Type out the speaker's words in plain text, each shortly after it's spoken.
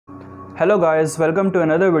Hello guys, welcome to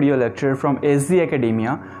another video lecture from Azdee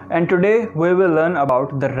Academia, and today we will learn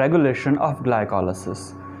about the regulation of glycolysis.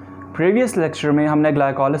 Previous lecture में हमने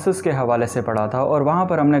glycolysis के हवाले से पढ़ा था और वहाँ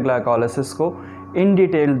पर हमने ग्लाइकोलिसिस को इन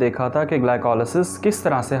डिटेल देखा था कि ग्लाइकोलिसिस किस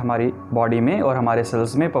तरह से हमारी बॉडी में और हमारे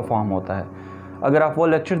सेल्स में परफॉर्म होता है। अगर आप वो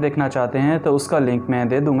लेक्चर देखना चाहते हैं तो उसका लिंक मैं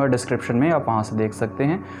दे दूंगा डिस्क्रिप्शन में, आप वहाँ से देख सकते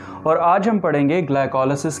हैं। और आज हम पढ़ेंगे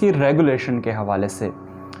ग्लाइकोलिसिस की रेगुलेशन के हवाले से,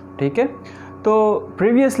 ठीक है। तो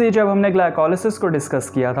प्रीवियसली जब हमने ग्लाइकोलिसिस को डिस्कस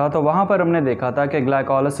किया था तो वहाँ पर हमने देखा था कि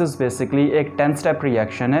ग्लाइकोलिसिस बेसिकली एक 10 स्टेप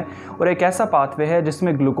रिएक्शन है और एक ऐसा पाथवे है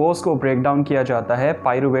जिसमें ग्लूकोज को ब्रेक डाउन किया जाता है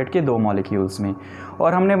पाइरूवेट के 2 मॉलिक्यूल्स में।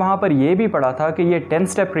 और हमने वहाँ पर ये भी पढ़ा था कि ये 10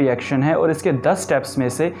 स्टेप रिएक्शन है और इसके 10 स्टेप्स में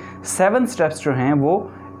से 7 स्टेप्स जो हैं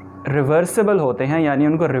वो रिवर्सिबल होते हैं, यानी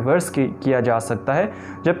उनको रिवर्स किया जा सकता है,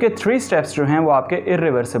 जबकि 3 स्टेप्स जो हैं वो आपके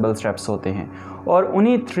इरिवर्सिबल स्टेप्स होते हैं। और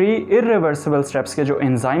उन्हीं 3 इरिवर्सिबल स्टेप्स के जो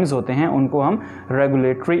एंजाइम्स होते हैं उनको हम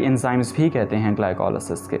रेगुलेटरी एंजाइम्स भी कहते हैं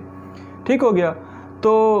ग्लाइकोलिसिस के। ठीक हो गया।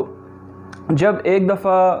 तो जब एक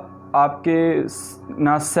दफ़ा आपके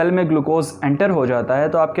ना सेल में ग्लूकोज एंटर हो जाता है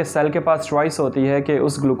तो आपके सेल के पास चॉइस होती है कि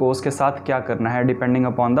उस ग्लूकोज के साथ क्या करना है, depending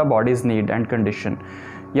upon the bodies need and condition.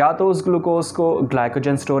 या तो उस ग्लूकोज को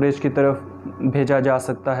ग्लाइकोजन स्टोरेज की तरफ भेजा जा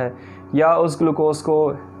सकता है या उस ग्लूकोज को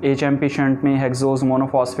HMP शंट में, हेक्सोज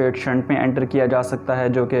मोनोफॉस्फेट शंट में एंटर किया जा सकता है,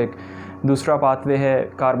 जो कि एक दूसरा पाथवे है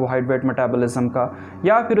कार्बोहाइड्रेट मेटाबॉलिज्म का,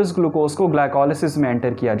 या फिर उस ग्लूकोज को ग्लाइकोलिसिस में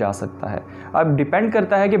एंटर किया जा सकता है। अब डिपेंड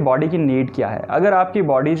करता है कि बॉडी की नीड क्या है। अगर आपकी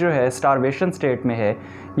बॉडी जो है स्टारवेशन स्टेट में है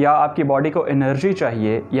या आपकी बॉडी को एनर्जी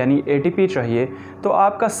चाहिए यानी ATP चाहिए, तो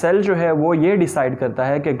आपका सेल जो है वो ये डिसाइड करता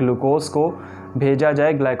है कि ग्लूकोज को भेजा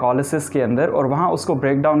जाए ग्लाइकोलिसिस के अंदर और वहाँ उसको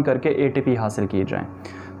ब्रेक डाउन करके ATP हासिल की जाए।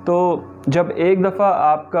 तो जब एक दफ़ा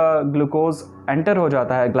आपका ग्लूकोज एंटर हो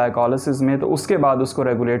जाता है ग्लाइकोलिसिस में तो उसके बाद उसको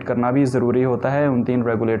रेगुलेट करना भी ज़रूरी होता है उन 3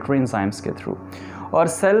 रेगुलेटरी एंजाइम्स के थ्रू। और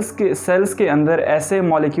सेल्स के अंदर ऐसे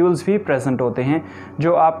मॉलिक्यूल्स भी प्रेजेंट होते हैं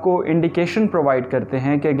जो आपको इंडिकेशन प्रोवाइड करते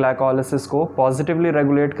हैं कि ग्लाइकोलिसिस को पॉजिटिवली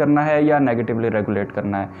रेगुलेट करना है या नेगेटिवली रेगुलेट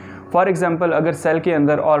करना है। फॉर एग्जांपल, अगर सेल के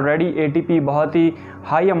अंदर ऑलरेडी ATP बहुत ही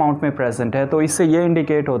हाई अमाउंट में प्रेजेंट है तो इससे ये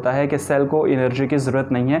इंडिकेट होता है कि सेल को एनर्जी की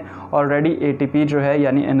ज़रूरत नहीं है, ऑलरेडी ATP जो है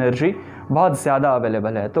यानी एनर्जी बहुत ज़्यादा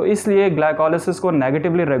अवेलेबल है। तो इसलिए ग्लाइकोलिसिस को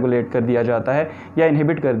नेगेटिवली रेगुलेट कर दिया जाता है या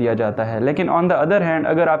इनहिबिट कर दिया जाता है। लेकिन ऑन द अदर हैंड,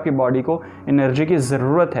 अगर आपकी बॉडी को एनर्जी की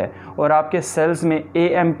ज़रूरत है और आपके सेल्स में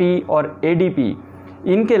AMP और ADP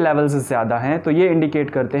इनके लेवल्स ज़्यादा हैं तो ये इंडिकेट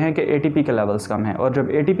करते हैं कि ATP के लेवल्स कम हैं। और जब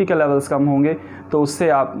ATP के लेवल्स कम होंगे तो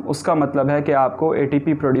उसका मतलब है कि आपको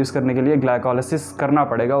ATP प्रोड्यूस करने के लिए ग्लाइकोलिसिस करना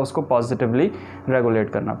पड़ेगा, उसको पॉजिटिवली रेगुलेट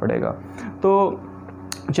करना पड़ेगा। तो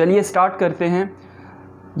चलिए स्टार्ट करते हैं।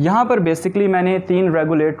 यहाँ पर बेसिकली मैंने 3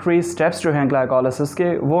 रेगुलेटरी स्टेप्स जो हैं ग्लाइकोलिसिस के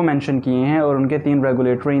वो मेंशन किए हैं और उनके 3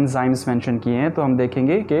 रेगुलेटरी एंजाइम्स मेंशन किए हैं, तो हम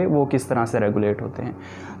देखेंगे कि वो किस तरह से रेगुलेट होते हैं।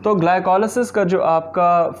 तो ग्लाइकोलिसिस का जो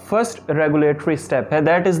आपका फर्स्ट रेगुलेटरी स्टेप है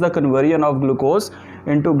that is the conversion of glucose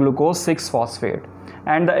into glucose 6-फॉस्फेट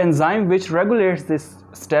and the enzyme which regulates this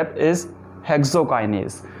step is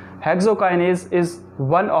hexokinase. Hexokinase is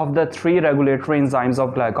one of the 3 regulatory enzymes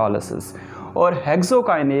of glycolysis और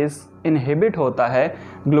hexokinase inhibit होता है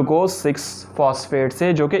glucose 6-फॉस्फेट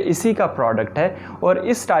से, जो कि इसी का product है। और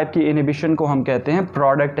इस टाइप की इनहिबिशन को हम कहते हैं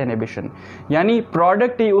प्रोडक्ट इनहिबिशन, यानी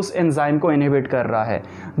प्रोडक्ट ही उस एंजाइम को इनहिबिट कर रहा है।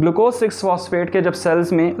 ग्लूकोज 6-फॉस्फेट के जब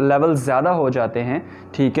सेल्स में लेवल ज़्यादा हो जाते हैं,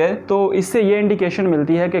 ठीक है, तो इससे ये इंडिकेशन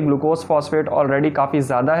मिलती है कि ग्लूकोज फॉस्फेट ऑलरेडी काफ़ी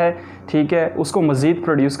ज़्यादा है, ठीक है, उसको मज़ीद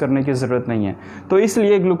प्रोड्यूस करने की ज़रूरत नहीं है। तो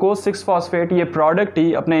इसलिए ग्लूकोज 6-फॉस्फेट ये प्रोडक्ट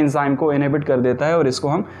ही अपने एंजाइम को इनहिबिट कर देता है और इसको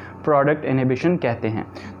हम प्रोडक्ट इनहिबिशन कहते हैं।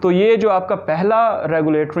 तो ये जो आपका पहला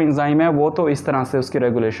रेगुलेटरी एंजाइम है वो तो इस तरह से उसकी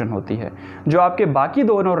रेगुलेशन होती है। जो आपके बाकी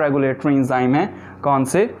दोनों रेगुलेटरी एंजाइम हैं, कौन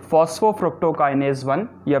से, फॉस्फोफ्रुक्टोकाइनेज 1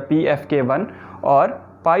 या PFK1 और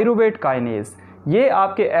पाइरूवेट काइनेज, ये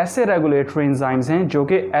आपके ऐसे रेगुलेटरी एंजाइम्स हैं जो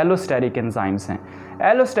कि एलोस्टेरिक एंजाइम्स हैं।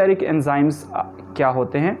 एलोस्टेरिक एंजाइम्स क्या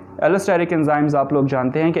होते हैं? एलोस्टेरिक एंजाइम्स आप लोग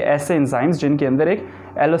जानते हैं कि ऐसे एंजाइम्स जिनके अंदर एक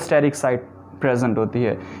एलोस्टेरिक साइट प्रेजेंट होती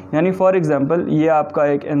है। यानी फॉर एग्जांपल ये आपका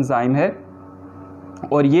एक एंजाइम है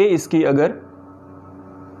और ये इसकी अगर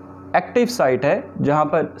एक्टिव साइट है जहाँ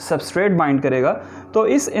पर सबस्ट्रेट बाइंड करेगा, तो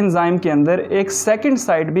इस एंजाइम के अंदर एक सेकंड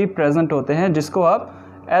साइट भी प्रेजेंट होते हैं जिसको आप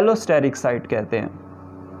एलोस्टेरिक साइट कहते हैं।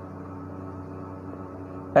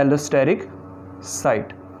 Allosteric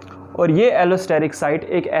site. और ये एलोस्टेरिक साइट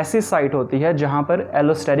एक ऐसी साइट होती है जहाँ पर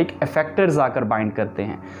एलोस्टेरिक इफेक्टर्स आकर बाइंड करते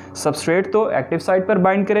हैं। सबस्ट्रेट तो एक्टिव साइट पर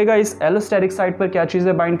बाइंड करेगा, इस एलोस्टेरिक साइट पर क्या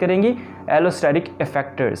चीज़ें बाइंड करेंगी? Allosteric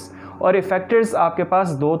effectors. और इफेक्टर्स आपके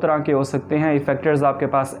पास 2 तरह के हो सकते हैं। इफेक्टर्स आपके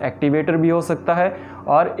पास एक्टिवेटर भी हो सकता है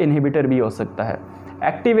और इनहिबिटर भी हो सकता है।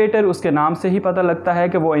 एक्टिवेटर उसके नाम से ही पता लगता है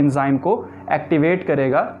कि वो एंजाइम को एक्टिवेट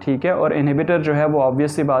करेगा, ठीक है, और इनहिबिटर जो है वो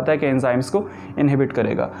ऑब्वियस सी बात है कि एंजाइम्स को इनहिबिट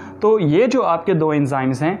करेगा। तो ये जो आपके दो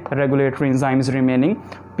एंजाइम्स हैं regulatory enzymes remaining,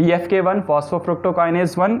 PFK1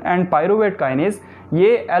 phosphofructokinase 1 and pyruvate kinase,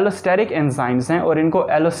 ये एलोस्टेरिक एंजाइम्स हैं और इनको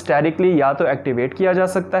एलोस्टेरिकली या तो एक्टिवेट किया जा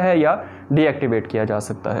सकता है या डीएक्टिवेट किया जा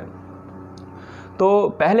सकता है। तो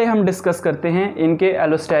पहले हम डिस्कस करते हैं इनके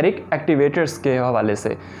एलोस्टेरिक एक्टिवेटर्स के हवाले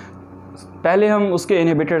से, पहले हम उसके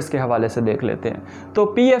इनहिबिटर्स के हवाले से देख लेते हैं। तो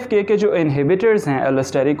PFK के जो इनहिबिटर्स हैं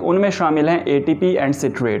एलोस्टेरिक, उनमें शामिल हैं ATP एंड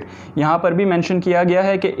सिट्रेट। यहाँ पर भी मेंशन किया गया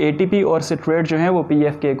है कि ATP और सिट्रेट जो हैं वो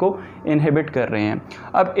PFK को इनहिबिट कर रहे हैं।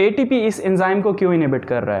 अब ATP इस एंजाइम को क्यों इनहिबिट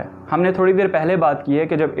कर रहा है? हमने थोड़ी देर पहले बात की है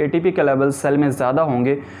कि जब ATP के लेवल सेल में ज़्यादा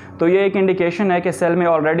होंगे तो ये एक इंडिकेशन है कि सेल में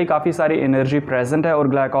ऑलरेडी काफ़ी सारी एनर्जी प्रेजेंट है और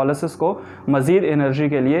ग्लाइकोलाइसिस को मज़ीद एनर्जी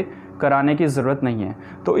के लिए कराने की ज़रूरत नहीं है।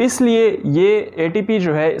 तो इसलिए ये ATP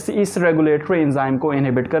जो है इस रेगुलेटरी एंजाइम को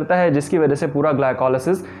इनहिबिट करता है, जिसकी वजह से पूरा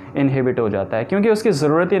ग्लाइकोलाइसिस इनहिबिट हो जाता है, क्योंकि उसकी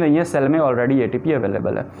ज़रूरत ही नहीं है, सेल में ऑलरेडी ATP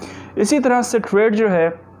अवेलेबल है। इसी तरह सिट्रेट जो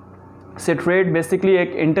है, सिट्रेट बेसिकली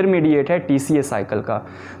एक इंटरमीडिएट है TCA साइकिल का।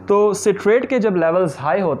 तो सिट्रेट के जब लेवल्स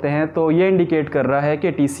हाई होते हैं तो ये इंडिकेट कर रहा है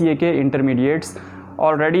कि TCA के इंटरमीडिएट्स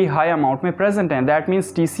ऑलरेडी हाई अमाउंट में प्रेजेंट हैं। दैट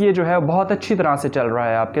मीन्स TCA जो है बहुत अच्छी तरह से चल रहा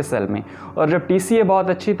है आपके सेल में, और जब TCA बहुत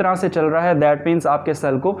अच्छी तरह से चल रहा है दैट मीन्स आपके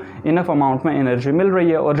सेल को इनफ अमाउंट में एनर्जी मिल रही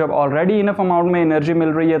है, और जब ऑलरेडी इनफ अमाउंट में एनर्जी मिल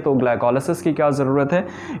रही है तो ग्लाइकोलाइसिस की क्या ज़रूरत है।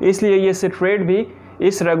 इसलिए ये सिट्रेट भी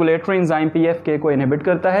इस रेगुलेटरी एंजाइम PFK को इनहिबिट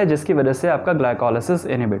करता है, जिसकी वजह से आपका ग्लाइकोलाइसिस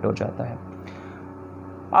इनहिबिट हो जाता है।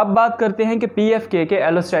 अब बात करते हैं कि PFK के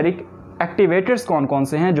एलोस्टेरिक एक्टिवेटर्स कौन कौन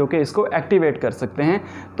से हैं जो कि इसको एक्टिवेट कर सकते हैं।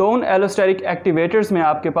 तो उन एलोस्टेरिक एक्टिवेटर्स में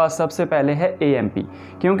आपके पास सबसे पहले है AMP,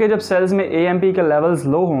 क्योंकि जब सेल्स में AMP के लेवल्स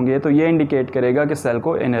लो होंगे तो ये इंडिकेट करेगा कि सेल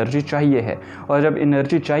को एनर्जी चाहिए है, और जब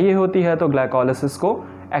एनर्जी चाहिए होती है तो ग्लाइकोलाइसिस को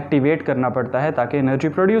एक्टिवेट करना पड़ता है ताकि एनर्जी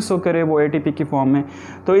प्रोड्यूस हो करे वो ATP की फॉर्म में।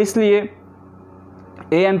 तो इसलिए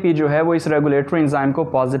AMP जो है वो इस रेगुलेटरी एंजाइम को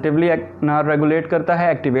पॉजिटिवली रेगुलेट करता है,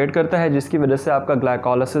 एक्टिवेट करता है, जिसकी वजह से आपका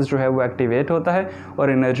ग्लाइकोलाइसिस जो है वो एक्टिवेट होता है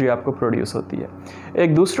और एनर्जी आपको प्रोड्यूस होती है।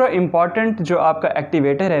 एक दूसरा इंपॉर्टेंट जो आपका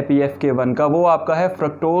एक्टिवेटर है PFK1 का, वो आपका है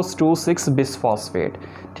फ्रक्टोज 2,6 बिसफॉस्फेट,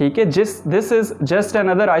 ठीक है। This is just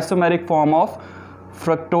another isomeric form of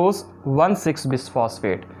fructose 1,6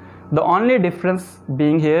 bisphosphate. The only difference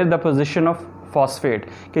being here the position of phosphate,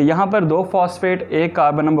 कि यहाँ पर दो फॉस्फेट, एक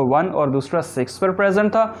कार्बन नंबर 1 और दूसरा 6 पर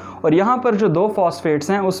प्रेजेंट था, और यहाँ पर जो दो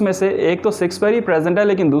फॉस्फेट्स हैं उसमें से एक तो 6 पर ही प्रेजेंट है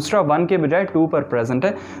लेकिन दूसरा 1 के बजाय 2 पर प्रेजेंट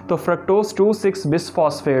है। तो फ्रक्टोज 2,6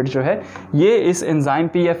 बिसफॉस्फेट जो है ये इस एंजाइम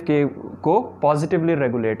PFK को पॉजिटिवली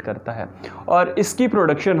रेगुलेट करता है, और इसकी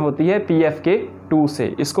प्रोडक्शन होती है PFK2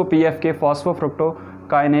 से। इसको PFK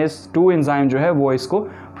फॉस्फोफ्रुक्टोकाइनेज 2 एंजाइम जो है वो इसको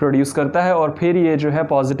प्रोड्यूस करता है, और फिर ये जो है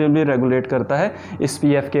पॉजिटिवली रेगुलेट करता है इस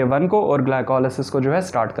PFK1 को और ग्लाइकोलाइसिस को जो है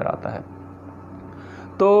स्टार्ट कराता है।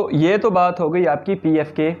 तो ये तो बात हो गई आपकी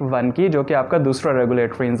PFK1 की, जो कि आपका दूसरा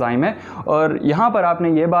रेगुलेटरी एंजाइम है। और यहाँ पर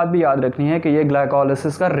आपने ये बात भी याद रखनी है कि ये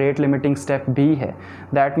ग्लाइकोलाइसिस का रेट लिमिटिंग स्टेप भी है।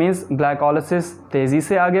 दैट मीन्स ग्लाइकोलाइसिस तेज़ी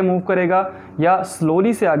से आगे मूव करेगा या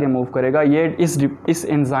स्लोली से आगे मूव करेगा, ये इस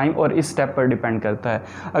एंजाइम और इस स्टेप पर डिपेंड करता है।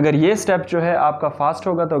 अगर ये स्टेप जो है आपका फास्ट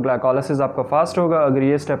होगा तो ग्लाइकोलाइसिस आपका फास्ट होगा, अगर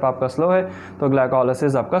ये स्टेप आपका स्लो है तो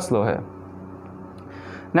ग्लाइकोलाइसिस आपका स्लो है।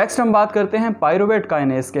 नेक्स्ट हम बात करते हैं पायरुवेट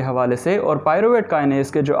काइनेज के हवाले से, और पायरुवेट काइनेज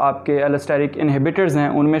के जो आपके एलोस्टेरिक इनहिबिटर्स हैं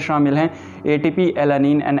उनमें शामिल हैं ATP,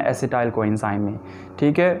 alanine and acetyl coenzyme में,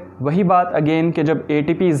 ठीक है। वही बात अगेन कि जब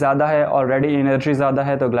ATP ज़्यादा है, ऑलरेडी एनर्जी ज़्यादा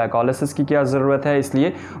है, तो ग्लाइकोलाइसिस की क्या ज़रूरत है,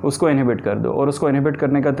 इसलिए उसको इनहिबिट कर दो, और उसको इनहिबिट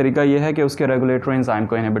करने का तरीका ये है कि उसके रेगुलेटरी एंजाइम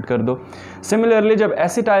को इनहिबिट कर दो। सिमिलरली जब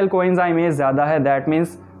एसिटाइल कोएंजाइम ए ज़्यादा है, दैट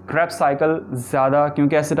मीन्स क्रेब्स साइकिल ज़्यादा,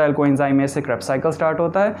 क्योंकि एसिटाइल कोएंजाइम में से क्रेब्स साइकिल स्टार्ट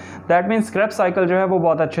होता है, दैट मीन्स क्रेब्स साइकिल जो है वो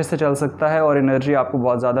बहुत अच्छे से चल सकता है और एनर्जी आपको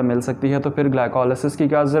बहुत ज़्यादा मिल सकती है। तो फिर ग्लाइकोलाइसिस की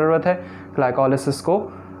क्या ज़रूरत है, ग्लाइकोलाइसिस को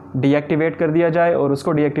डीएक्टिवेट कर दिया जाए, और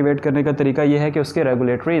उसको डीएक्टिवेट करने का तरीका ये है कि उसके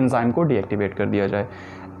रेगुलेटरी एंजाइम को डीएक्टिवेट कर दिया जाए।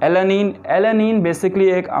 एलानिन बेसिकली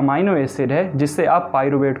एक अमाइनो एसिड है जिससे आप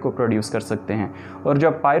पायरुवेट को प्रोड्यूस कर सकते हैं, और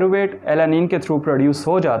जब पायरुवेट एलानिन के थ्रू प्रोड्यूस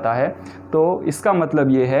हो जाता है तो इसका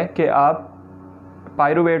मतलब ये है कि आप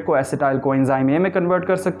पायरुवेट को एसिटाइल कोएंजाइम ए में कन्वर्ट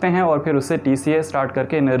कर सकते हैं और फिर उससे TCA स्टार्ट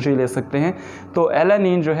करके एनर्जी ले सकते हैं। तो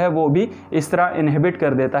एलानिन जो है वो भी इस तरह इनहिबिट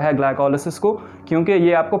कर देता है ग्लाइकोलाइसिस को, क्योंकि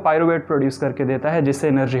ये आपको पायरुवेट प्रोड्यूस करके देता है जिससे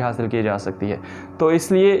एनर्जी हासिल की जा सकती है। तो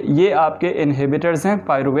इसलिए ये आपके इनहिबिटर्स हैं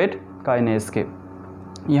पायरुवेट काइनेज के।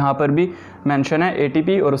 यहाँ पर भी मेंशन है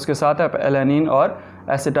ATP, और उसके साथ आप एलानिन और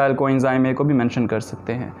एसिटाइल कोएंजाइम ए को भी मेंशन कर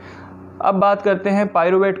सकते हैं। अब बात करते हैं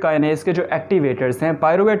पायरुवेट काइनेज के जो एक्टिवेटर्स हैं।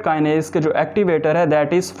 पायरुवेट काइनेज के जो एक्टिवेटर है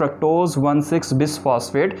दैट इज़ फ्रक्टोज 1,6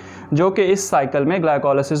 बिसफॉस्फेट, जो कि इस साइकिल में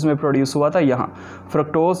ग्लाइकोलाइसिस में प्रोड्यूस हुआ था, यहाँ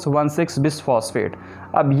फ्रक्टोज 1,6 बिसफॉस्फेट।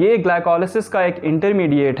 अब ये ग्लाइकोलाइसिस का एक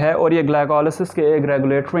इंटरमीडिएट है और ये ग्लाइकोलाइसिस के एक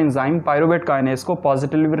रेगुलेटरी एंजाइम पायरुवेट काइनेज को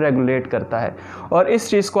पॉजिटिवली रेगुलेट करता है और इस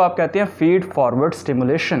चीज़ को आप कहते हैं फीड फॉरवर्ड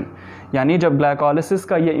स्टिमुलेशन। यानी जब ग्लाइकोलाइसिस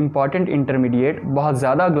का ये इंपॉर्टेंट इंटरमीडिएट बहुत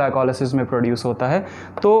ज़्यादा ग्लाइकोलाइसिस में प्रोड्यूस होता है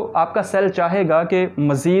तो आपका सेल चाहेगा कि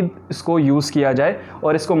मज़ीद इसको यूज़ किया जाए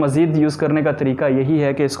और इसको मज़ीद यूज़ करने का तरीका यही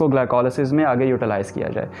है कि इसको ग्लाइकोलाइसिस में आगे यूटिलाइज़ किया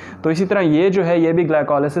जाए। तो इसी तरह ये जो है ये भी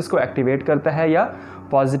ग्लाइकोलाइसिस को एक्टिवेट करता है या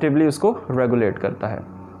पॉजिटिवली उसको रेगुलेट करता है।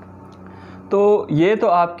 तो ये तो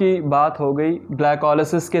आपकी बात हो गई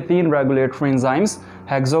ग्लाइकोलाइसिस के 3 regulatory enzymes,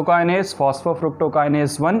 hexokinase,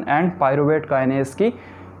 phosphofructokinase 1 and pyruvate kinase की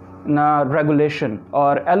रेगुलेशन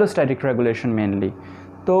और एलोस्टेरिक रेगुलेशन मेनली।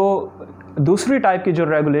 तो दूसरी टाइप की जो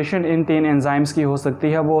रेगुलेशन इन 3 एंजाइम्स की हो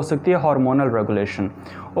सकती है वो हो सकती है हार्मोनल रेगुलेशन।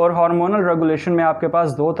 और हार्मोनल रेगुलेशन में आपके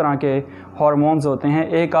पास 2 तरह के हार्मोन्स होते हैं।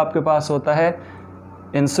 एक आपके पास होता है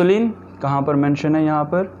इंसुलिन, कहाँ पर मेंशन है यहाँ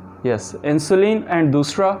पर, यस इंसुलिन, एंड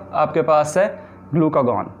दूसरा आपके पास है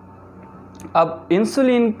ग्लूकागॉन। अब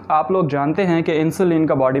इंसुलिन आप लोग जानते हैं कि इंसुलिन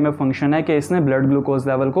का बॉडी में फंक्शन है कि इसने ब्लड ग्लूकोज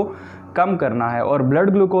लेवल को कम करना है और ब्लड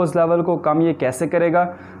ग्लूकोज लेवल को कम ये कैसे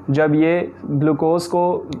करेगा, जब ये ग्लूकोज को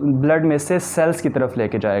ब्लड में से सेल्स की तरफ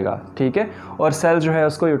लेके जाएगा, ठीक है, और सेल जो है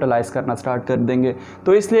उसको यूटिलाइज करना स्टार्ट कर देंगे।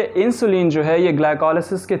 तो इसलिए इंसुलिन जो है ये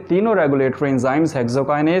ग्लाइकोलाइसिस के तीनों regulatory enzymes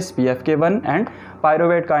hexokinase, PFK1 and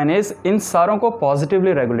pyruvate kinase इन सारों को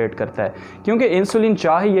पॉजिटिवली रेगुलेट करता है, क्योंकि इंसुलिन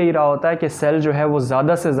चाह ही यही रहा होता है कि सेल जो है वो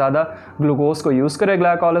ज़्यादा से ज़्यादा ग्लूकोज को यूज़ करे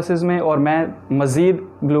ग्लाइकोलाइसिस में और मैं मज़ीद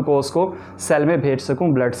ग्लूकोज को सेल में भेज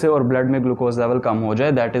सकूं ब्लड से और ब्लड में ग्लूकोज लेवल कम हो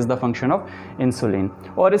जाए। That is the function of insulin.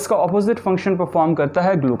 और इसका ऑपोजिट फंक्शन परफॉर्म करता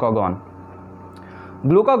है ग्लूकागॉन।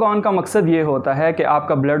 ग्लूकागॉन का मकसद ये होता है कि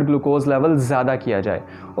आपका ब्लड ग्लूकोज लेवल ज़्यादा किया जाए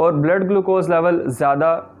और ब्लड ग्लूकोज लेवल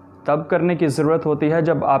ज़्यादा तब करने की ज़रूरत होती है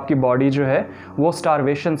जब आपकी बॉडी जो है वो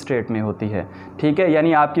स्टारवेशन स्टेट में होती है, ठीक है,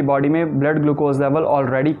 यानी आपकी बॉडी में ब्लड ग्लूकोज लेवल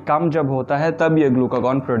ऑलरेडी कम जब होता है तब ये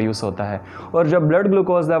ग्लूकागॉन प्रोड्यूस होता है। और जब ब्लड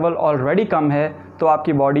ग्लूकोज लेवल ऑलरेडी कम है तो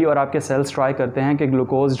आपकी बॉडी और आपके सेल्स ट्राई करते हैं कि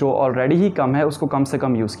ग्लूकोज जो ऑलरेडी ही कम है उसको कम से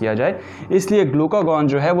कम यूज़ किया जाए। इसलिए ग्लूकागॉन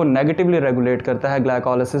जो है वो नेगेटिवली रेगुलेट करता है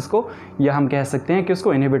ग्लाइकोलाइसिस को, या हम कह सकते हैं कि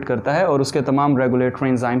उसको इनहिबिट करता है और उसके तमाम रेगुलेटरी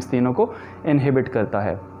एंजाइम्स तीनों को इनहिबिट करता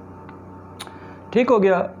है। ठीक हो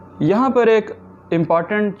गया। यहाँ पर एक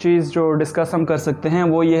इम्पॉर्टेंट चीज़ जो डिस्कस हम कर सकते हैं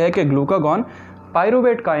वो ये है कि ग्लूकागॉन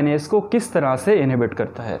पायरुवेट काइनेज को किस तरह से इनहिबिट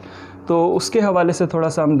करता है। तो उसके हवाले से थोड़ा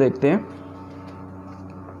सा हम देखते हैं।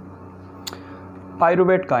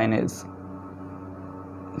 पायरुवेट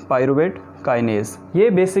काइनेज ये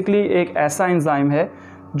बेसिकली एक ऐसा एंजाइम है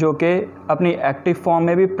जो कि अपनी एक्टिव फॉर्म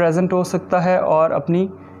में भी प्रेजेंट हो सकता है और अपनी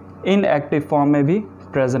इनएक्टिव फॉर्म में भी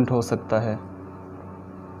प्रेजेंट हो सकता है,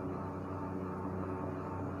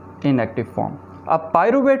 इनएक्टिव फॉर्म। अब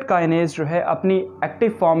पायरुवेट काइनेज जो है अपनी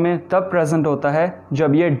एक्टिव फॉर्म में तब प्रेजेंट होता है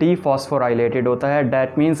जब ये डीफॉस्फोराइलेटेड होता है,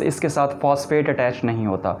 डैट मीन्स इसके साथ फॉस्फेट अटैच नहीं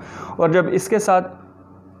होता, और जब इसके साथ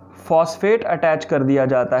फॉस्फेट अटैच कर दिया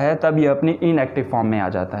जाता है तब ये अपनी इनएक्टिव फॉर्म में आ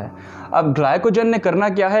जाता है। अब ग्लाइकोजन ने करना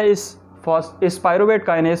क्या है, इस पायरुवेट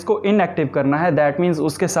काइनेज को इनएक्टिव करना है, दैट मीन्स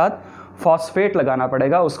उसके साथ फॉस्फेट लगाना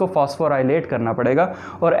पड़ेगा, उसको फॉस्फोराइलेट करना पड़ेगा,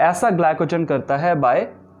 और ऐसा ग्लाइकोजन करता है by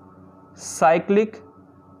cyclic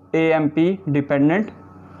AMP dependent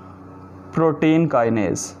protein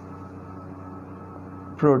kinase.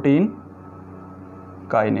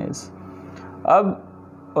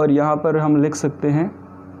 अब और यहाँ पर हम लिख सकते हैं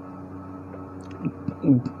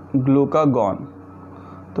ग्लूकागॉन।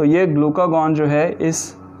 तो ये ग्लूकागॉन जो है इस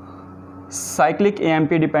cyclic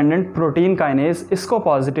AMP dependent protein kinase इसको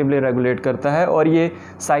पॉजिटिवली रेगुलेट करता है, और ये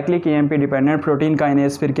cyclic AMP dependent protein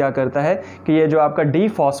kinase फिर क्या करता है कि ये जो आपका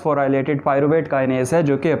डीफॉस्फोराइलेटेड पायरुवेट काइनेज है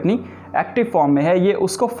जो कि अपनी एक्टिव फॉर्म में है, ये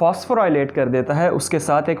उसको फॉस्फोराइलेट कर देता है, उसके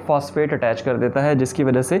साथ एक फॉस्फेट अटैच कर देता है जिसकी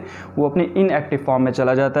वजह से वो अपनी इनएक्टिव फॉर्म में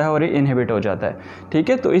चला जाता है और ये इनहिबिट हो जाता है। ठीक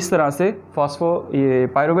है, तो इस तरह से ये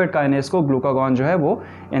पायरुवेट काइनेज को ग्लूकागॉन जो है वो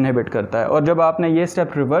इनहिबिट करता है। और जब आपने ये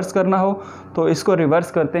स्टेप रिवर्स करना हो तो इसको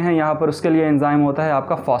रिवर्स करते हैं, यहाँ पर उसके लिए एंजाइम होता है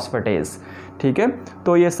आपका फॉस्फेटेज। ठीक है,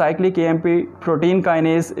 तो ये साइक्लिक AMP प्रोटीन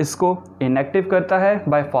काइनेज इसको इनएक्टिव करता है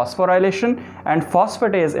bye phosphorylation, and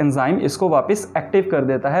phosphatase enzyme इसको वापस एक्टिव कर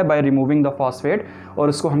देता है बाय रिमूविंग द फॉस्फेट, और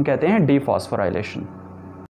उसको हम कहते हैं डीफॉस्फोराइलेशन।